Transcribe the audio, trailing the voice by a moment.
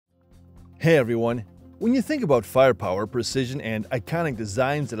Hey everyone! When you think about firepower, precision, and iconic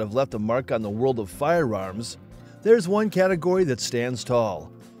designs that have left a mark on the world of firearms, there's one category that stands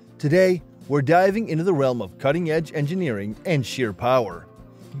tall. Today, we're diving into the realm of cutting-edge engineering and sheer power.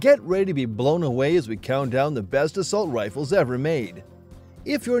 Get ready to be blown away as we count down the best assault rifles ever made.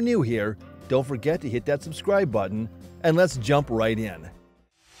 If you're new here, don't forget to hit that subscribe button, and let's jump right in.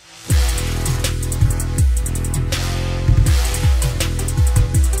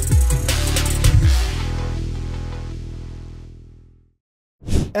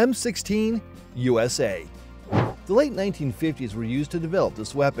 M16 U.S.A. The late 1950s were used to develop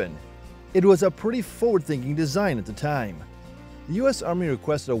this weapon. It was a pretty forward-thinking design at the time. The U.S. Army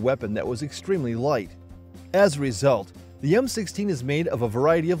requested a weapon that was extremely light. As a result, the M16 is made of a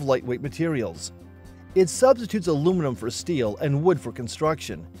variety of lightweight materials. It substitutes aluminum for steel and wood for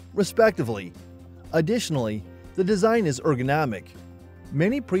construction, respectively. Additionally, the design is ergonomic.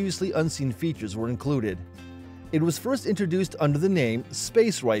 Many previously unseen features were included. It was first introduced under the name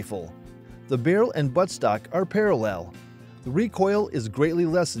Space Rifle. The barrel and buttstock are parallel. The recoil is greatly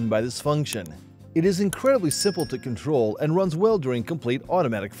lessened by this function. It is incredibly simple to control and runs well during complete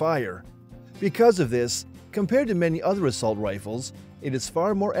automatic fire. Because of this, compared to many other assault rifles, it is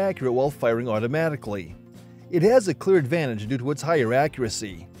far more accurate while firing automatically. It has a clear advantage due to its higher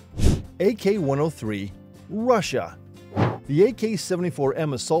accuracy. AK-103 Russia. The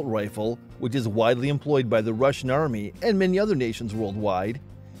AK-74M assault rifle, which is widely employed by the Russian Army and many other nations worldwide,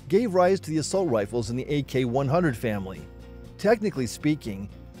 gave rise to the assault rifles in the AK-100 family. Technically speaking,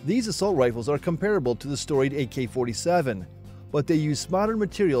 these assault rifles are comparable to the storied AK-47, but they use modern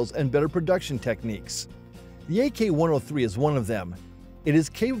materials and better production techniques. The AK-103 is one of them. It is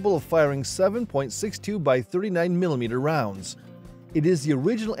capable of firing 7.62 by 39mm rounds. It is the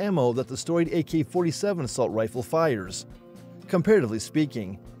original ammo that the storied AK-47 assault rifle fires. Comparatively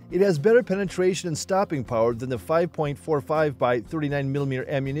speaking, it has better penetration and stopping power than the 5.45 by 39mm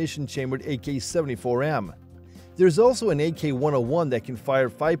ammunition chambered AK-74M. There's also an AK-101 that can fire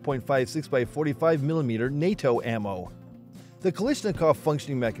 5.56 by 45mm NATO ammo. The Kalashnikov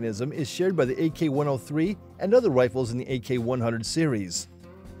functioning mechanism is shared by the AK-103 and other rifles in the AK-100 series.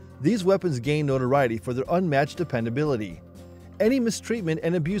 These weapons gain notoriety for their unmatched dependability. Any mistreatment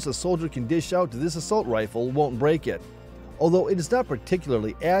and abuse a soldier can dish out to this assault rifle won't break it. Although it is not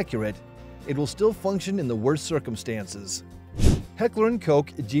particularly accurate, it will still function in the worst circumstances. Heckler &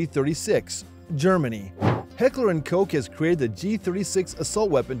 Koch G36, Germany. Heckler & Koch has created the G36 assault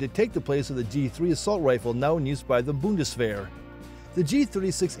weapon to take the place of the G3 assault rifle now in use by the Bundeswehr. The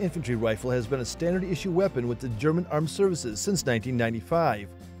G36 infantry rifle has been a standard issue weapon with the German Armed Services since 1995.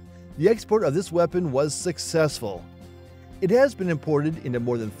 The export of this weapon was successful. It has been imported into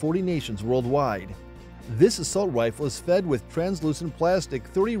more than 40 nations worldwide. This assault rifle is fed with translucent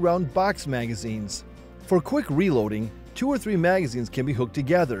plastic 30-round box magazines. For quick reloading, 2 or 3 magazines can be hooked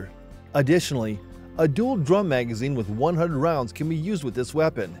together. Additionally, a dual drum magazine with 100 rounds can be used with this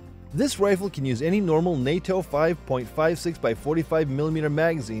weapon. This rifle can use any normal NATO 5.56 by 45mm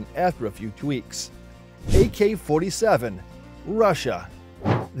magazine after a few tweaks. AK-47, Russia.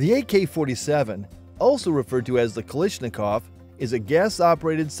 The AK-47, also referred to as the Kalashnikov, is a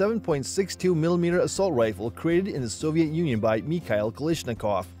gas-operated 7.62mm assault rifle created in the Soviet Union by Mikhail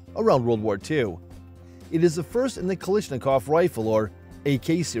Kalashnikov around World War II. It is the first in the Kalashnikov rifle or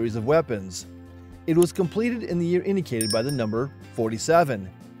AK series of weapons. It was completed in the year indicated by the number 47.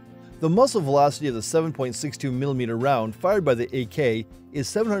 The muzzle velocity of the 7.62mm round fired by the AK is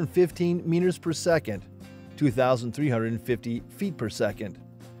 715 meters per second, 2,350 feet per second.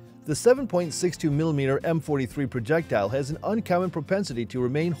 The 7.62mm M43 projectile has an uncommon propensity to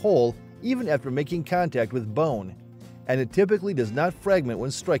remain whole even after making contact with bone, and it typically does not fragment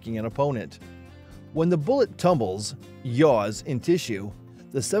when striking an opponent. When the bullet tumbles, yaws, in tissue,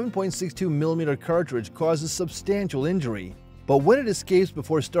 the 7.62mm cartridge causes substantial injury, but when it escapes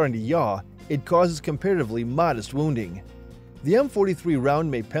before starting to yaw, it causes comparatively modest wounding. The M43 round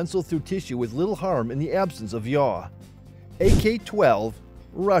may pencil through tissue with little harm in the absence of yaw. AK-12,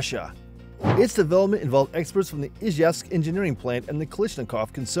 Russia. Its development involved experts from the Izhevsk engineering plant and the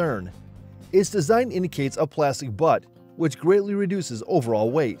Kalashnikov concern. Its design indicates a plastic butt, which greatly reduces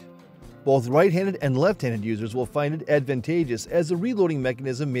overall weight. Both right-handed and left-handed users will find it advantageous as the reloading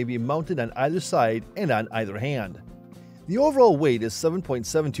mechanism may be mounted on either side and on either hand. The overall weight is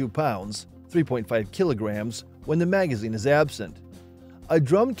 7.72 pounds, 3.5 kilograms, when the magazine is absent. A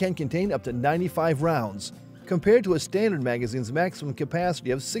drum can contain up to 95 rounds, compared to a standard magazine's maximum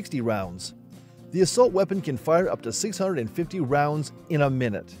capacity of 60 rounds. The assault weapon can fire up to 650 rounds in a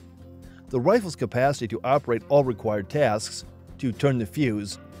minute. The rifle's capacity to operate all required tasks, to turn the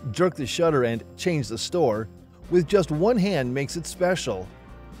fuse, jerk the shutter, and change the store, with just one hand makes it special.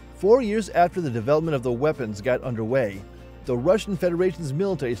 4 years after the development of the weapons got underway, the Russian Federation's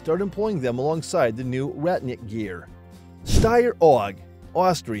military started employing them alongside the new Ratnik gear. Steyr AUG,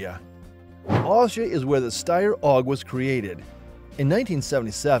 Austria. Austria is where the Steyr AUG was created. In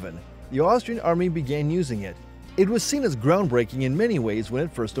 1977, the Austrian army began using it. It was seen as groundbreaking in many ways when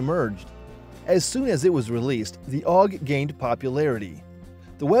it first emerged. As soon as it was released, the AUG gained popularity.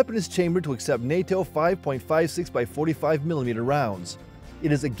 The weapon is chambered to accept NATO 5.56 by 45 mm rounds.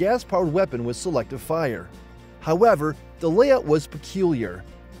 It is a gas-powered weapon with selective fire. However, the layout was peculiar.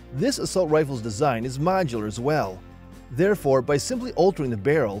 This assault rifle's design is modular as well. Therefore, by simply altering the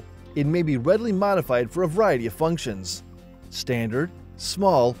barrel, it may be readily modified for a variety of functions. Standard,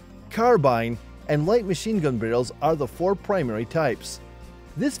 small, carbine, and light machine gun barrels are the 4 primary types.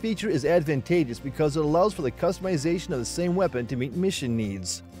 This feature is advantageous because it allows for the customization of the same weapon to meet mission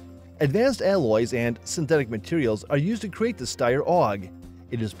needs. Advanced alloys and synthetic materials are used to create the Steyr AUG.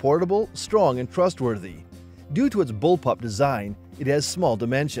 It is portable, strong, and trustworthy. Due to its bullpup design, it has small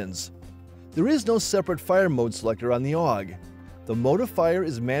dimensions. There is no separate fire mode selector on the AUG. The mode of fire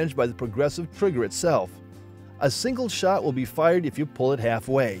is managed by the progressive trigger itself. A single shot will be fired if you pull it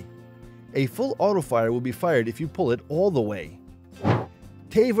halfway. A full autofire will be fired if you pull it all the way.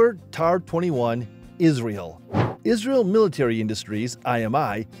 Taver TAR-21, Israel. Israel Military Industries,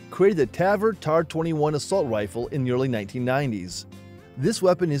 IMI, created the Taver TAR-21 assault rifle in the early 1990s. This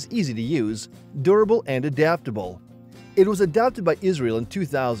weapon is easy to use, durable, and adaptable. It was adopted by Israel in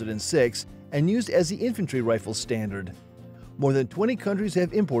 2006 and used as the infantry rifle standard. More than 20 countries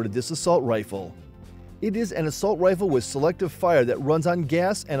have imported this assault rifle. It is an assault rifle with selective fire that runs on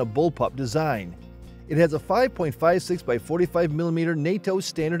gas and a bullpup design. It has a 5.56 by 45 mm NATO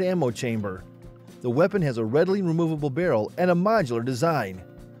standard ammo chamber. The weapon has a readily removable barrel and a modular design.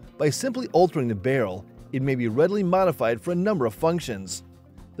 By simply altering the barrel, it may be readily modified for a number of functions.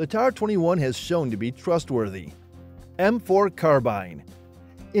 The TAR-21 has shown to be trustworthy. M4 Carbine.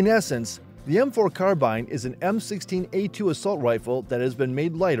 In essence, the M4 Carbine is an M16A2 assault rifle that has been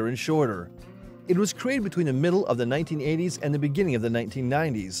made lighter and shorter. It was created between the middle of the 1980s and the beginning of the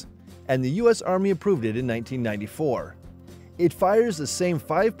 1990s, and the U.S. Army approved it in 1994. It fires the same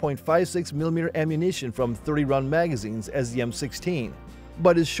 5.56 mm ammunition from 30-round magazines as the M16,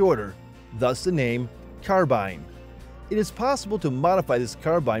 but is shorter, thus the name Carbine. It is possible to modify this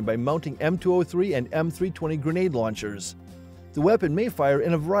carbine by mounting M203 and M320 grenade launchers. The weapon may fire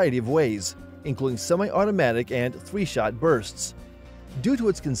in a variety of ways, including semi-automatic and 3-shot bursts. Due to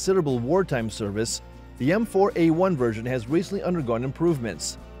its considerable wartime service, the M4A1 version has recently undergone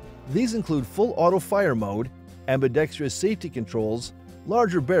improvements. These include full auto fire mode, ambidextrous safety controls,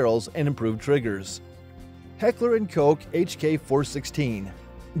 larger barrels, and improved triggers. Heckler & Koch HK416,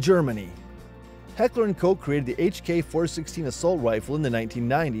 Germany. Heckler & Koch created the HK416 assault rifle in the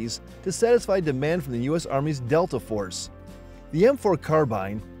 1990s to satisfy demand from the U.S. Army's Delta Force. The M4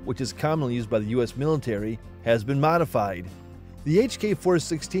 Carbine, which is commonly used by the U.S. military, has been modified. The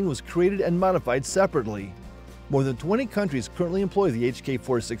HK416 was created and modified separately. More than 20 countries currently employ the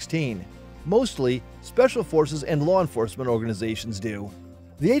HK416. Mostly, special forces and law enforcement organizations do.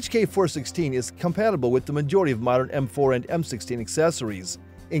 The HK416 is compatible with the majority of modern M4 and M16 accessories,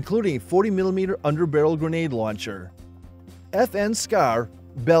 including a 40mm underbarrel grenade launcher. FN SCAR,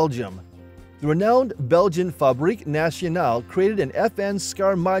 Belgium. The renowned Belgian Fabrique Nationale created an FN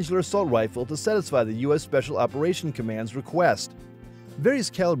SCAR modular assault rifle to satisfy the U.S. Special Operations Command's request.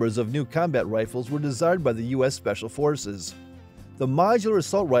 Various calibers of new combat rifles were desired by the U.S. Special Forces. The modular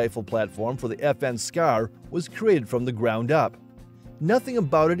assault rifle platform for the FN SCAR was created from the ground up. Nothing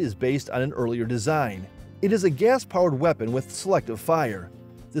about it is based on an earlier design. It is a gas-powered weapon with selective fire.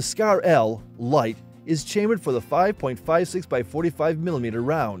 The SCAR L, light, is chambered for the 5.56 by 45 mm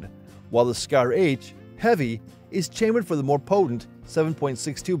round, while the SCAR H, heavy, is chambered for the more potent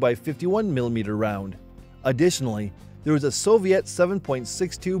 7.62 by 51 mm round. Additionally, there is a Soviet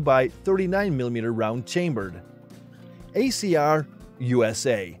 7.62 by 39 mm round chambered. ACR,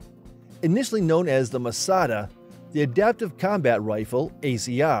 U.S.A. Initially known as the Masada, the Adaptive Combat Rifle,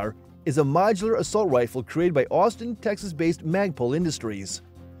 ACR, is a modular assault rifle created by Austin, Texas-based Magpul Industries.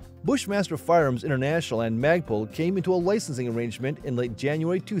 Bushmaster Firearms International and Magpul came into a licensing arrangement in late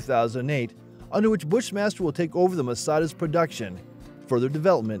January 2008, under which Bushmaster will take over the Masada's production, further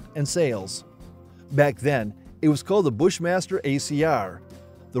development, and sales. Back then, it was called the Bushmaster ACR.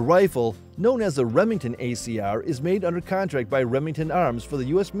 The rifle, known as the Remington ACR, is made under contract by Remington Arms for the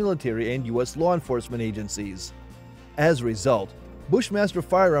U.S. military and U.S. law enforcement agencies. As a result, Bushmaster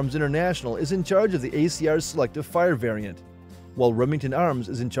Firearms International is in charge of the ACR's selective fire variant. while Remington Arms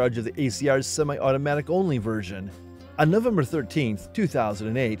is in charge of the ACR's semi-automatic only version. On November 13,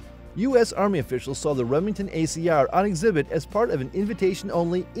 2008, U.S. Army officials saw the Remington ACR on exhibit as part of an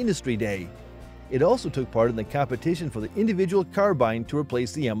invitation-only Industry Day. It also took part in the competition for the individual carbine to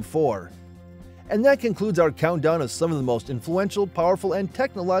replace the M4. And that concludes our countdown of some of the most influential, powerful, and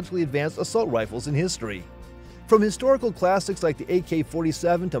technologically advanced assault rifles in history. From historical classics like the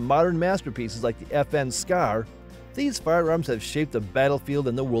AK-47 to modern masterpieces like the FN SCAR, these firearms have shaped the battlefield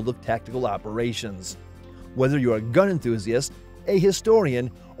and the world of tactical operations. Whether you're a gun enthusiast, a historian,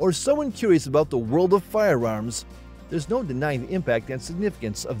 or someone curious about the world of firearms, there's no denying the impact and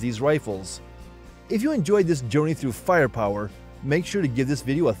significance of these rifles. If you enjoyed this journey through firepower, make sure to give this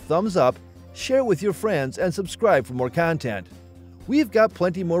video a thumbs up, share it with your friends, and subscribe for more content. We've got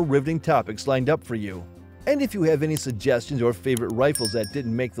plenty more riveting topics lined up for you. And if you have any suggestions or favorite rifles that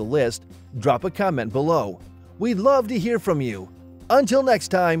didn't make the list, drop a comment below. We'd love to hear from you. Until next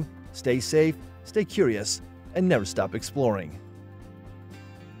time, stay safe, stay curious, and never stop exploring.